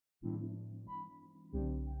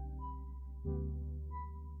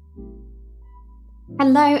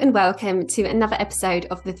Hello and welcome to another episode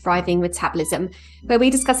of The Thriving Metabolism, where we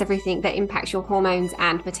discuss everything that impacts your hormones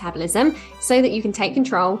and metabolism so that you can take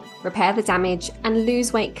control, repair the damage, and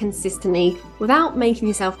lose weight consistently without making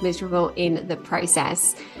yourself miserable in the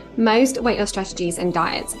process. Most weight loss strategies and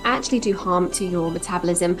diets actually do harm to your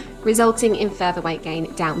metabolism, resulting in further weight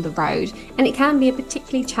gain down the road. And it can be a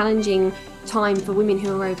particularly challenging time for women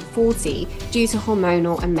who are over 40 due to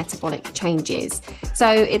hormonal and metabolic changes. So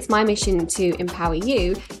it's my mission to empower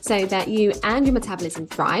you so that you and your metabolism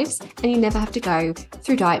thrives and you never have to go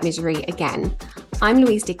through diet misery again. I'm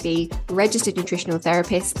Louise Digby, registered nutritional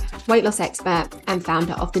therapist, weight loss expert, and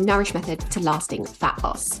founder of the Nourish Method to Lasting Fat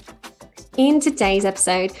Loss. In today's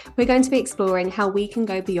episode, we're going to be exploring how we can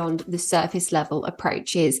go beyond the surface level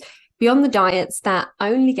approaches, beyond the diets that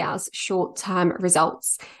only get us short-term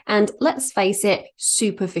results. And let's face it,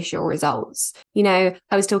 superficial results. You know,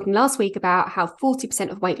 I was talking last week about how 40%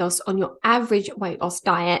 of weight loss on your average weight loss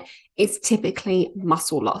diet is typically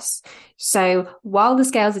muscle loss. So while the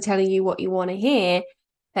scales are telling you what you want to hear,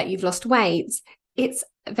 that you've lost weight, it's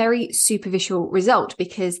a very superficial result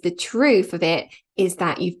because the truth of it is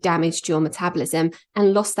that you've damaged your metabolism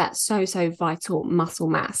and lost that so vital muscle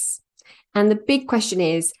mass. And the big question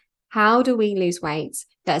is, how do we lose weight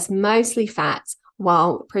that's mostly fat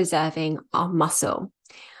while preserving our muscle?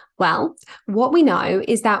 Well, what we know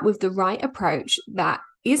is that with the right approach that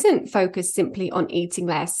isn't focused simply on eating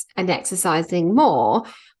less and exercising more,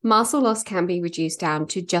 muscle loss can be reduced down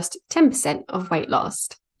to just 10% of weight loss.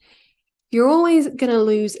 You're always going to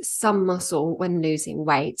lose some muscle when losing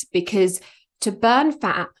weight because to burn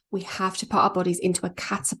fat, we have to put our bodies into a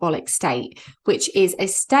catabolic state, which is a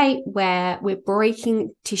state where we're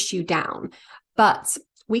breaking tissue down. But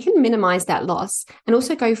we can minimize that loss and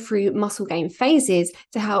also go through muscle gain phases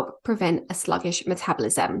to help prevent a sluggish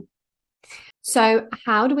metabolism. So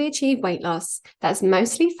how do we achieve weight loss that's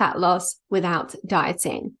mostly fat loss without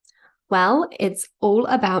dieting? Well, it's all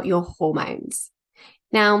about your hormones.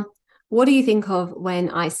 Now, what do you think of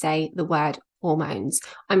when I say the word hormones?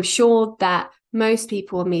 I'm sure that most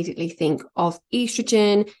people immediately think of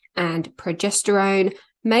estrogen and progesterone,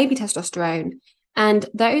 maybe testosterone. And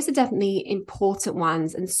those are definitely important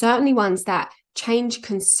ones and certainly ones that change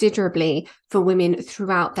considerably for women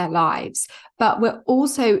throughout their lives. But we're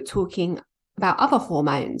also talking about other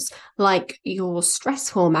hormones like your stress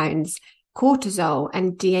hormones, cortisol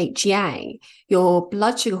and DHEA, your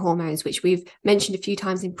blood sugar hormones, which we've mentioned a few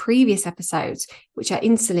times in previous episodes, which are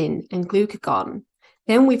insulin and glucagon.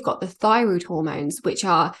 Then we've got the thyroid hormones, which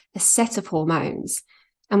are a set of hormones.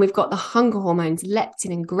 And we've got the hunger hormones,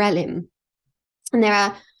 leptin and ghrelin. And there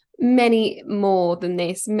are many more than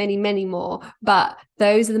this, many more, but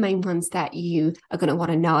those are the main ones that you are going to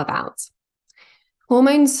want to know about.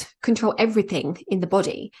 Hormones control everything in the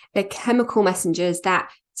body. They're chemical messengers that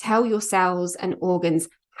tell your cells and organs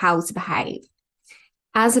how to behave.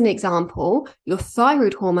 As an example, your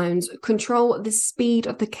thyroid hormones control the speed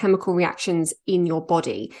of the chemical reactions in your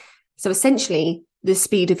body. So essentially, the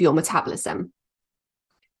speed of your metabolism.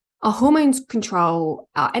 Our hormones control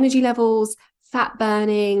our energy levels, fat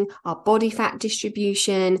burning, our body fat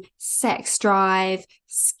distribution, sex drive,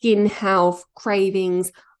 skin health,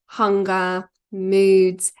 cravings, hunger,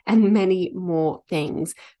 moods, and many more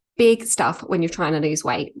things. Big stuff when you're trying to lose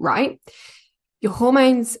weight, right? Your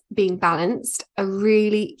hormones being balanced are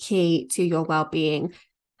really key to your well-being.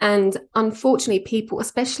 And unfortunately, people,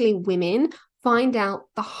 especially women, find out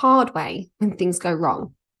the hard way when things go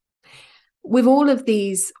wrong. With all of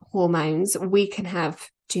these hormones, we can have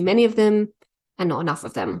too many of them and not enough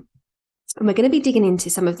of them. And we're going to be digging into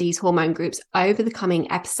some of these hormone groups over the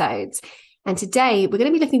coming episodes. And today, we're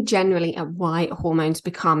going to be looking generally at why hormones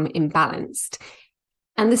become imbalanced.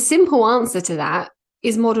 And the simple answer to that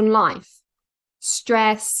is modern life.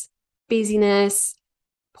 Stress, busyness,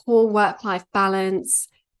 poor work-life balance,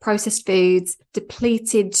 processed foods,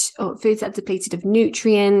 foods that are depleted of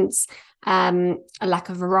nutrients, a lack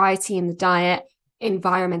of variety in the diet,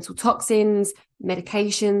 environmental toxins,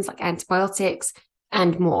 medications like antibiotics,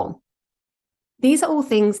 and more. These are all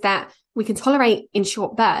things that we can tolerate in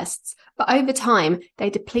short bursts, but over time, they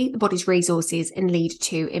deplete the body's resources and lead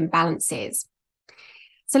to imbalances.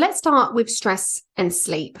 So let's start with stress and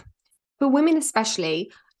sleep. For women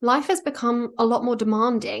especially, life has become a lot more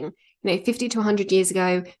demanding. 50 to 100 years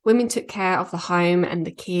ago, women took care of the home and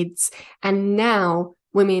the kids, and now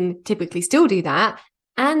women typically still do that,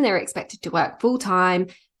 and they're expected to work full time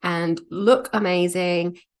and look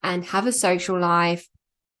amazing and have a social life.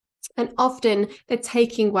 And often they're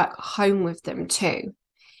taking work home with them too.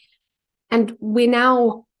 And we're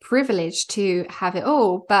now privileged to have it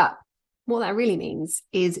all, but what that really means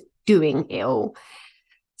is doing ill.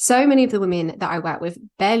 So many of the women that I work with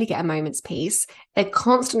barely get a moment's peace. They're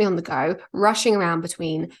constantly on the go, rushing around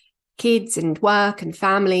between kids and work and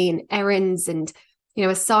family and errands. And,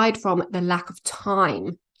 aside from the lack of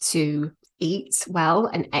time to eat well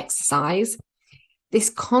and exercise, this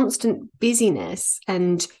constant busyness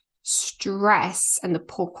and stress and the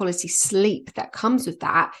poor quality sleep that comes with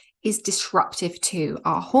that is disruptive to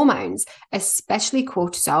our hormones, especially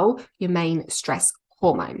cortisol, your main stress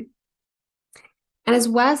hormone. And as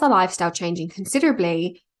well as our lifestyle changing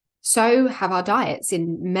considerably, so have our diets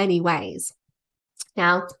in many ways.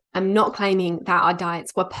 Now, I'm not claiming that our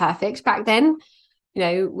diets were perfect back then.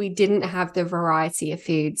 We didn't have the variety of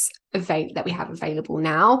foods that we have available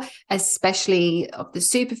now, especially of the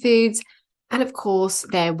superfoods. And of course,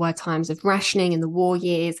 there were times of rationing in the war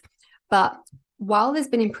years. But while there's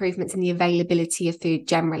been improvements in the availability of food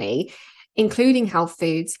generally, including health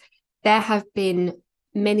foods, there have been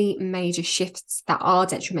many major shifts that are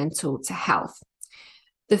detrimental to health.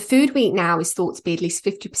 The food we eat now is thought to be at least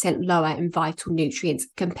 50% lower in vital nutrients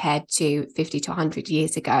compared to 50 to 100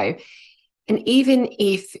 years ago. And even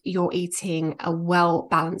if you're eating a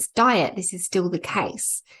well-balanced diet, this is still the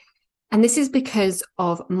case. And this is because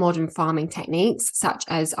of modern farming techniques, such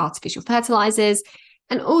as artificial fertilizers,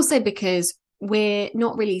 and also because we're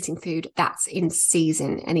not really eating food that's in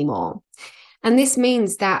season anymore. And this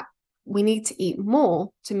means that we need to eat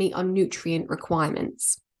more to meet our nutrient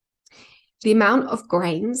requirements. The amount of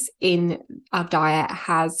grains in our diet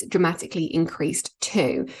has dramatically increased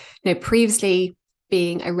too. Previously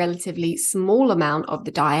being a relatively small amount of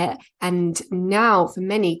the diet, and now for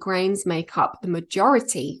many, grains make up the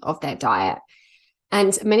majority of their diet.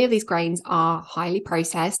 And many of these grains are highly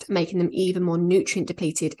processed, making them even more nutrient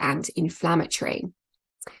depleted and inflammatory.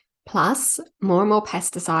 Plus, more and more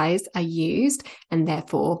pesticides are used, and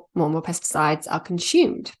therefore more and more pesticides are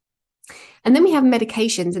consumed. And then we have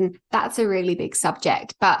medications, and that's a really big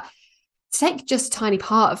subject. But to take just a tiny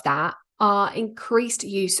part of that, our increased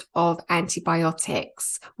use of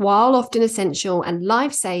antibiotics, while often essential and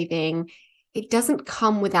life-saving, it doesn't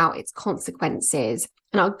come without its consequences.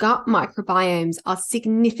 And our gut microbiomes are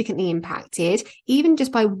significantly impacted, even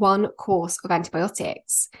just by one course of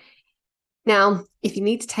antibiotics. Now, if you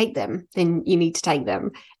need to take them, then you need to take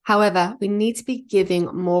them. However, we need to be giving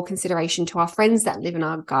more consideration to our friends that live in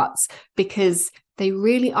our guts, because they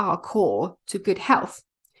really are core to good health.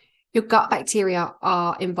 Your gut bacteria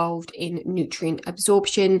are involved in nutrient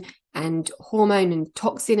absorption and hormone and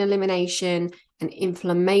toxin elimination and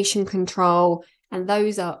inflammation control. And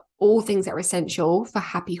those are all things that are essential for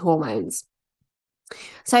happy hormones.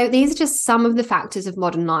 So these are just some of the factors of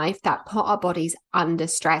modern life that put our bodies under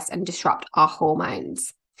stress and disrupt our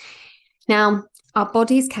hormones. Now, our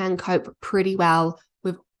bodies can cope pretty well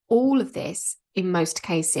with all of this in most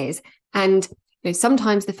cases. And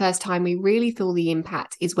sometimes the first time we really feel the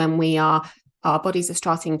impact is when our bodies are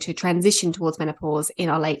starting to transition towards menopause in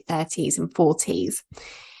our late 30s and 40s.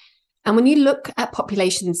 And when you look at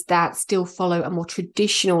populations that still follow a more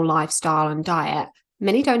traditional lifestyle and diet,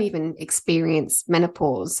 many don't even experience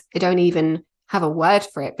menopause. They don't even have a word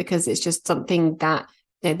for it because it's just something that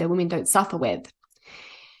the women don't suffer with.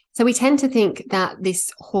 So we tend to think that this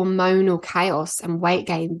hormonal chaos and weight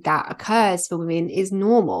gain that occurs for women is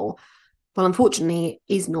normal. Well, unfortunately,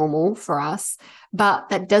 it is normal for us, but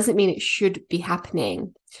that doesn't mean it should be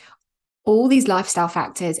happening. All these lifestyle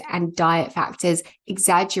factors and diet factors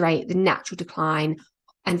exaggerate the natural decline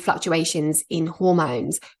and fluctuations in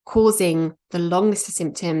hormones, causing the long list of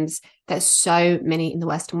symptoms that so many in the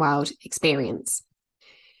Western world experience.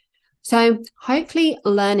 So hopefully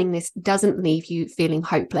learning this doesn't leave you feeling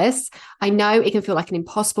hopeless. I know it can feel like an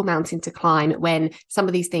impossible mountain to climb when some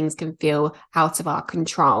of these things can feel out of our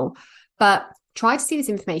control. But try to see this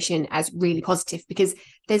information as really positive, because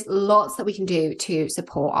there's lots that we can do to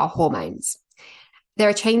support our hormones. There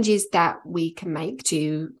are changes that we can make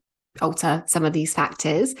to alter some of these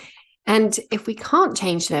factors. And if we can't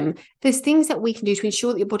change them, there's things that we can do to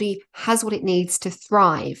ensure that your body has what it needs to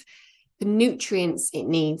thrive, the nutrients it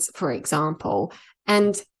needs, for example.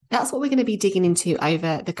 And that's what we're going to be digging into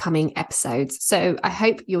over the coming episodes. So I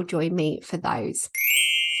hope you'll join me for those.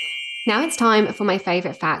 Now it's time for my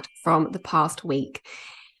favorite fact from the past week.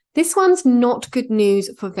 This one's not good news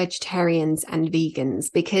for vegetarians and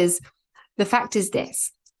vegans, because the fact is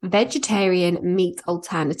this: vegetarian meat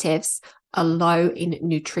alternatives are low in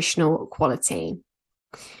nutritional quality.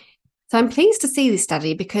 So I'm pleased to see this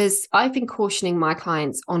study, because I've been cautioning my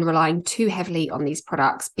clients on relying too heavily on these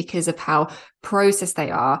products because of how processed they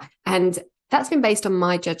are. And that's been based on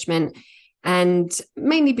my judgment. And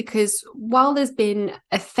mainly because while there's been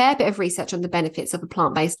a fair bit of research on the benefits of a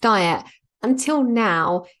plant-based diet, until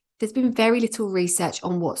now, there's been very little research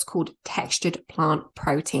on what's called textured plant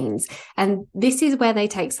proteins. And this is where they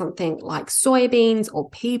take something like soybeans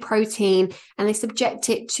or pea protein and they subject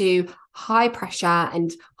it to high pressure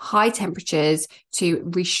and high temperatures to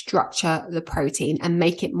restructure the protein and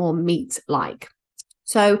make it more meat-like.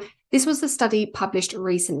 So this was a study published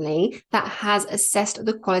recently that has assessed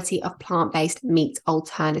the quality of plant-based meat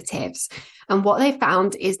alternatives. And what they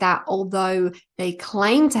found is that although they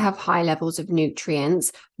claim to have high levels of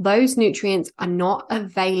nutrients, those nutrients are not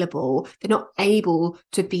available, they're not able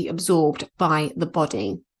to be absorbed by the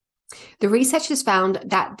body. The researchers found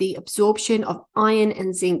that the absorption of iron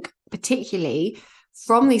and zinc, particularly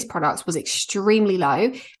from these products, was extremely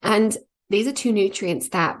low. And these are two nutrients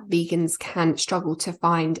that vegans can struggle to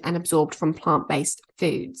find and absorb from plant-based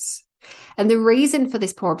foods. And the reason for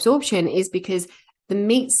this poor absorption is because the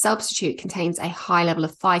meat substitute contains a high level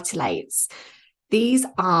of phytolates. These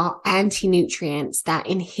are anti-nutrients that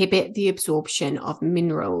inhibit the absorption of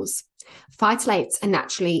minerals. Phytolates are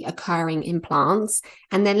naturally occurring in plants,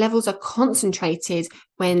 and their levels are concentrated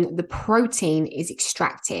when the protein is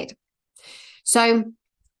extracted. So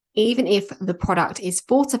even if the product is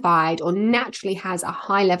fortified or naturally has a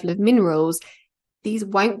high level of minerals, these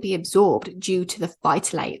won't be absorbed due to the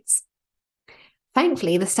phytolates.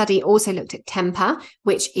 Thankfully, the study also looked at tempeh,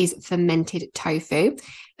 which is fermented tofu,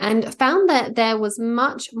 and found that there was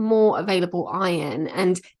much more available iron.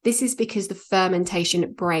 And this is because the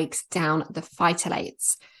fermentation breaks down the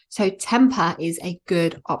phytolates. So tempeh is a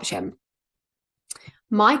good option.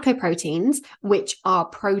 Mycoproteins, which are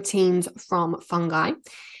proteins from fungi,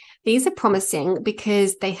 these are promising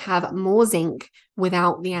because they have more zinc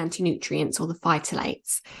without the anti-nutrients or the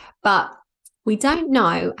phytolates. But we don't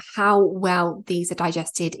know how well these are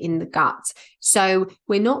digested in the gut. So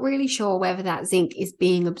we're not really sure whether that zinc is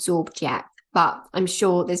being absorbed yet, but I'm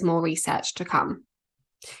sure there's more research to come.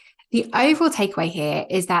 The overall takeaway here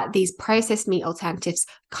is that these processed meat alternatives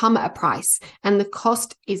come at a price, and the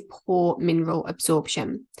cost is poor mineral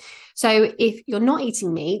absorption. So if you're not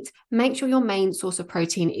eating meat, make sure your main source of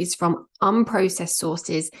protein is from unprocessed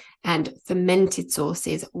sources and fermented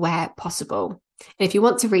sources where possible. And if you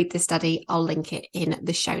want to read the study, I'll link it in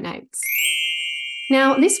the show notes.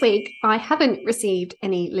 Now, this week, I haven't received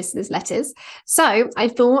any listeners' letters, so I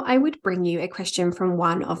thought I would bring you a question from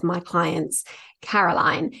one of my clients,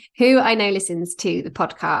 Caroline, who I know listens to the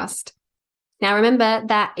podcast. Now, remember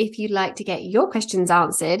that if you'd like to get your questions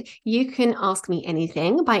answered, you can ask me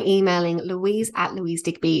anything by emailing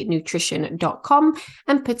louise@louisedigbynutrition.com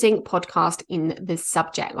and putting podcast in the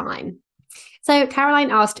subject line. So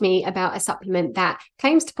Caroline asked me about a supplement that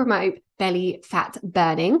claims to promote belly fat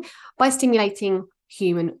burning by stimulating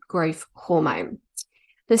human growth hormone.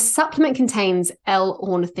 The supplement contains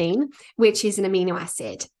L-ornithine, which is an amino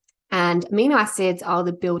acid, and amino acids are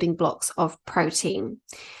the building blocks of protein.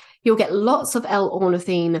 You'll get lots of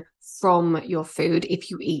L-ornithine from your food if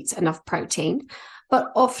you eat enough protein,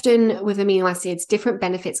 but often with amino acids, different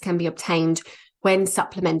benefits can be obtained when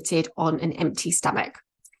supplemented on an empty stomach,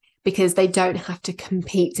 because they don't have to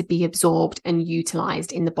compete to be absorbed and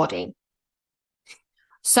utilized in the body.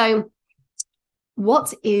 So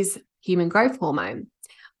what is human growth hormone?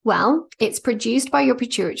 Well, it's produced by your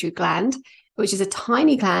pituitary gland, which is a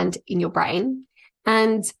tiny gland in your brain,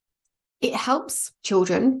 and it helps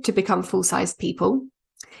children to become full-sized people.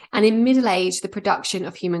 And in middle age, the production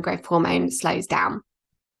of human growth hormone slows down.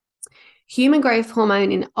 Human growth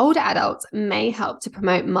hormone in older adults may help to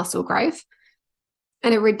promote muscle growth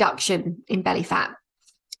and a reduction in belly fat.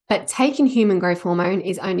 But taking human growth hormone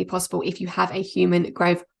is only possible if you have a human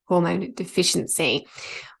growth hormone deficiency,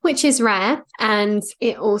 which is rare, and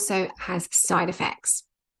it also has side effects.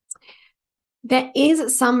 There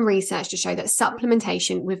is some research to show that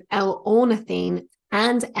supplementation with L-ornithine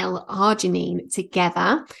and L-arginine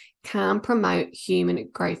together can promote human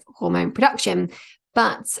growth hormone production,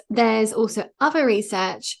 but there's also other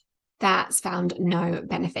research that's found no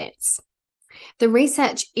benefits. The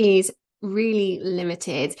research is really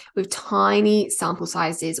limited with tiny sample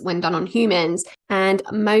sizes when done on humans, and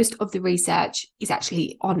most of the research is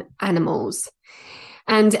actually on animals.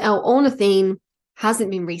 And L-ornithine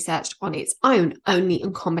hasn't been researched on its own, only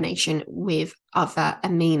in combination with other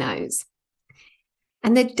aminos.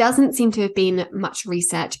 And there doesn't seem to have been much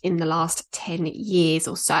research in the last 10 years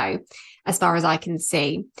or so, as far as I can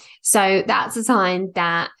see. So that's a sign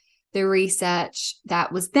that the research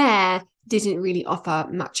that was there didn't really offer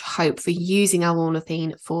much hope for using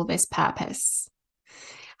L-ornithine for this purpose.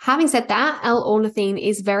 Having said that, L-ornithine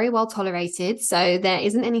is very well tolerated, so there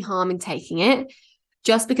isn't any harm in taking it.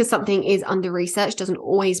 Just because something is under research doesn't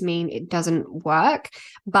always mean it doesn't work.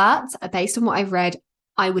 But based on what I've read,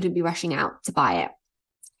 I wouldn't be rushing out to buy it.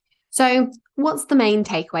 So what's the main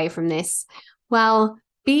takeaway from this? Well,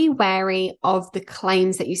 be wary of the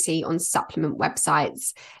claims that you see on supplement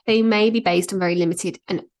websites. They may be based on very limited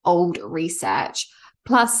and old research.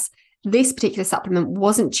 Plus, this particular supplement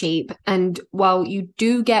wasn't cheap. And while you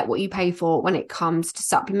do get what you pay for when it comes to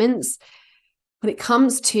supplements, when it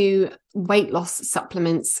comes to weight loss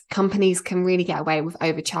supplements, companies can really get away with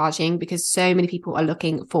overcharging because so many people are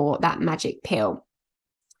looking for that magic pill.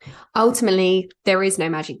 Ultimately, there is no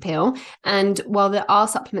magic pill. And while there are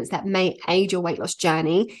supplements that may aid your weight loss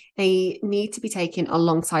journey, they need to be taken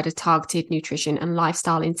alongside a targeted nutrition and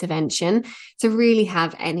lifestyle intervention to really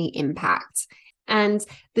have any impact. And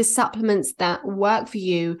the supplements that work for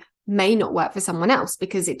you may not work for someone else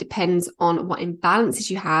because it depends on what imbalances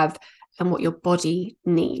you have and what your body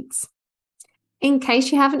needs. In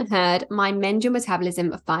case you haven't heard, my Mend Your Metabolism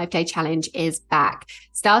 5-day challenge is back.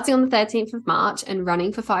 Starting on the 13th of March and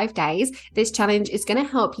running for 5 days, this challenge is going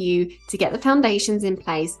to help you to get the foundations in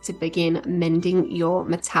place to begin mending your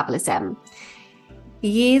metabolism.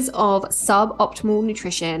 Years of suboptimal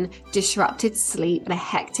nutrition, disrupted sleep, and a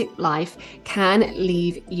hectic life can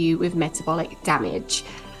leave you with metabolic damage,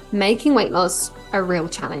 making weight loss a real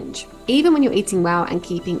challenge, even when you're eating well and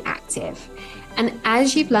keeping active. And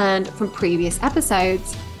as you've learned from previous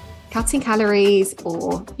episodes, cutting calories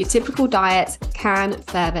or your typical diet can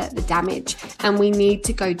further the damage. And we need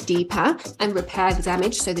to go deeper and repair the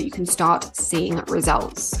damage so that you can start seeing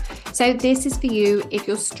results. So this is for you if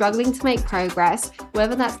you're struggling to make progress,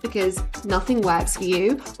 whether that's because nothing works for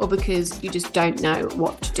you or because you just don't know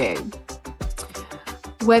what to do.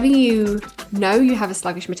 Whether you know you have a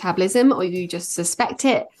sluggish metabolism or you just suspect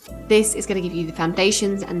it, this is going to give you the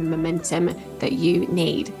foundations and the momentum that you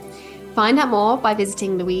need. Find out more by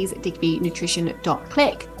visiting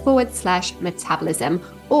louisedigbynutrition.click/metabolism,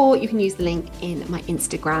 or you can use the link in my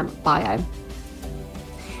Instagram bio.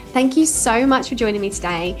 Thank you so much for joining me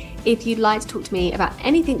today. If you'd like to talk to me about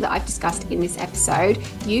anything that I've discussed in this episode,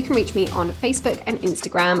 you can reach me on Facebook and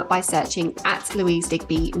Instagram by searching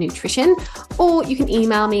 @LouiseDigbyNutrition, or you can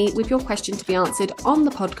email me with your question to be answered on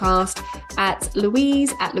the podcast at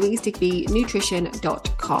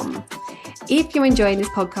louise@louisedigbynutrition.com. If you're enjoying this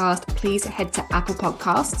podcast, please head to Apple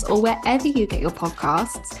Podcasts or wherever you get your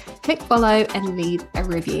podcasts, click follow and leave a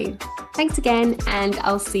review. Thanks again, and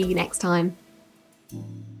I'll see you next time.